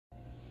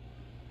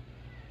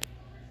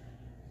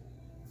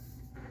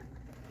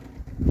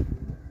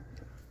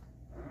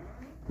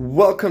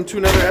Welcome to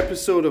another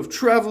episode of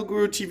Travel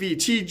Guru TV,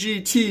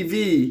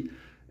 TGTV.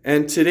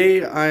 And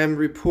today I am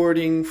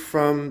reporting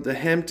from the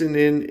Hampton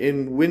Inn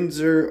in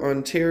Windsor,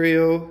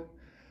 Ontario.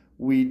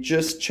 We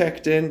just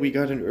checked in. We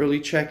got an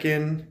early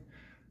check-in.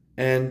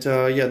 And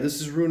yeah,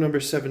 this is room number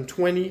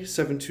 720.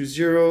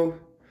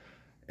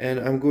 And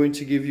I'm going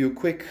to give you a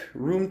quick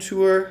room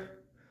tour.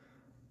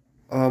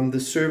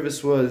 The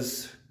service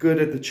was good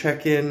at the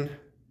check-in.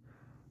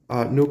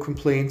 No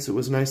complaints. It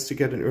was nice to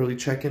get an early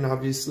check-in,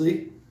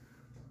 obviously.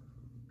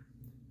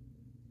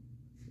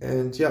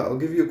 And yeah, I'll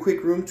give you a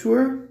quick room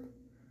tour.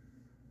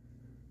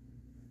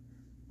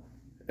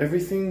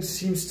 Everything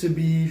seems to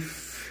be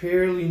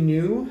fairly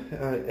new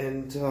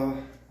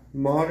and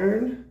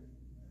modern.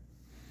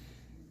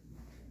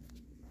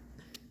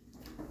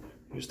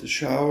 Here's the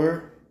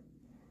shower.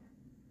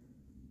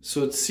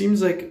 So it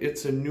seems like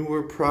it's a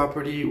newer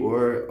property,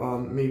 or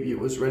maybe it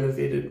was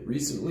renovated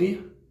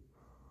recently.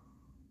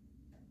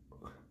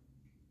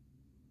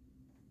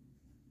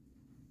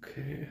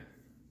 Okay.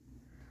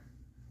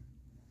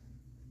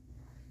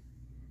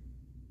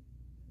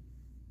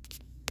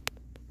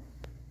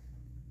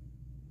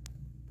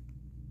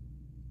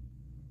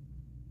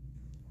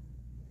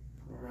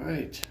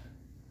 Right.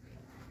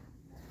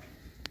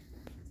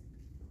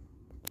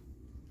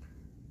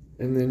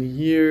 And then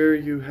here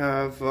you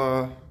have,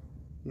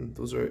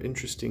 those are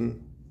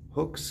interesting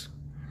hooks.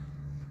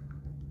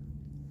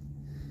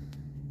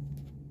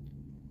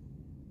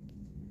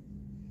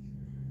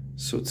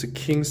 So it's a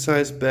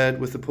king-size bed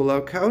with a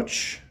pull-out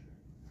couch.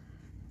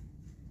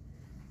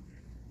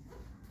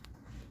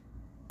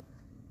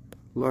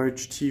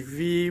 Large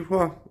TV,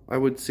 well, I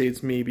would say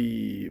it's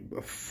maybe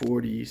a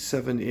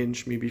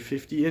 47-inch, maybe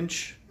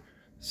 50-inch,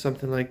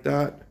 something like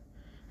that.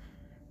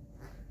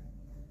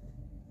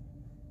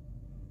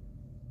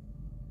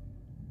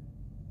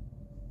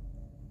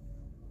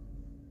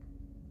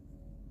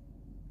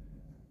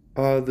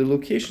 The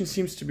location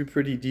seems to be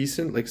pretty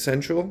decent, like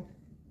central.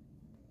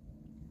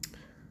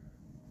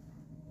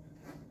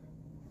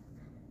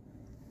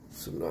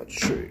 So I'm not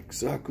sure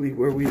exactly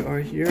where we are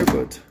here,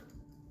 but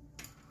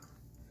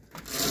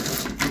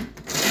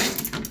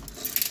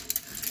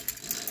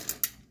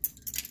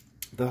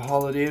the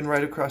Holiday Inn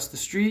right across the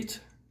street,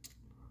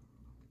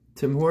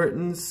 Tim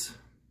Hortons.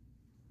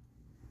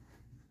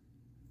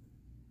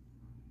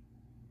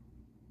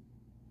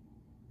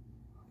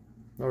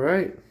 All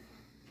right.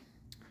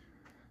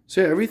 So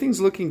yeah, everything's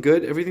looking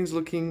good. Everything's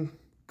looking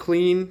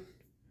clean,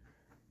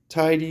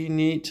 tidy,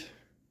 neat.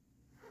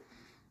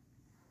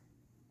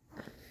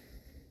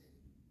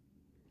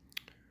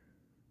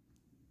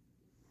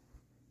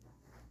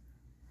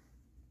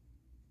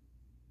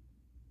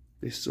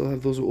 They still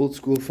have those old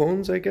school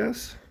phones, I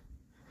guess.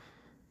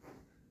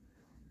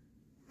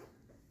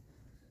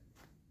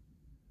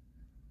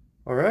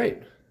 All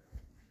right.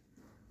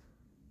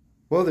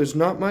 Well, there's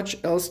not much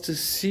else to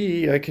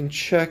see. I can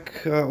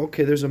check.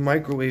 Okay, there's a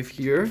microwave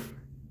here,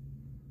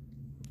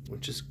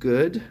 which is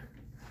good.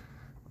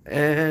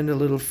 And a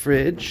little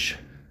fridge,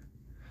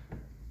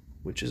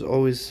 which is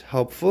always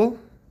helpful.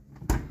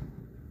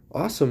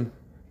 Awesome.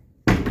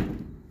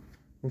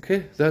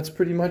 Okay, that's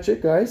pretty much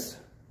it, guys.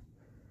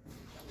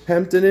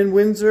 Hampton Inn,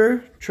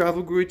 Windsor,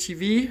 Travel Guru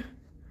TV.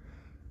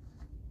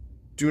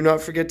 Do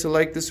not forget to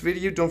like this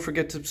video. Don't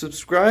forget to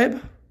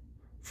subscribe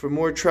for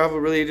more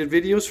travel-related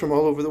videos from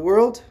all over the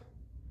world.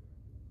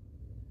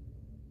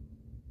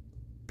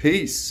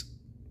 Peace.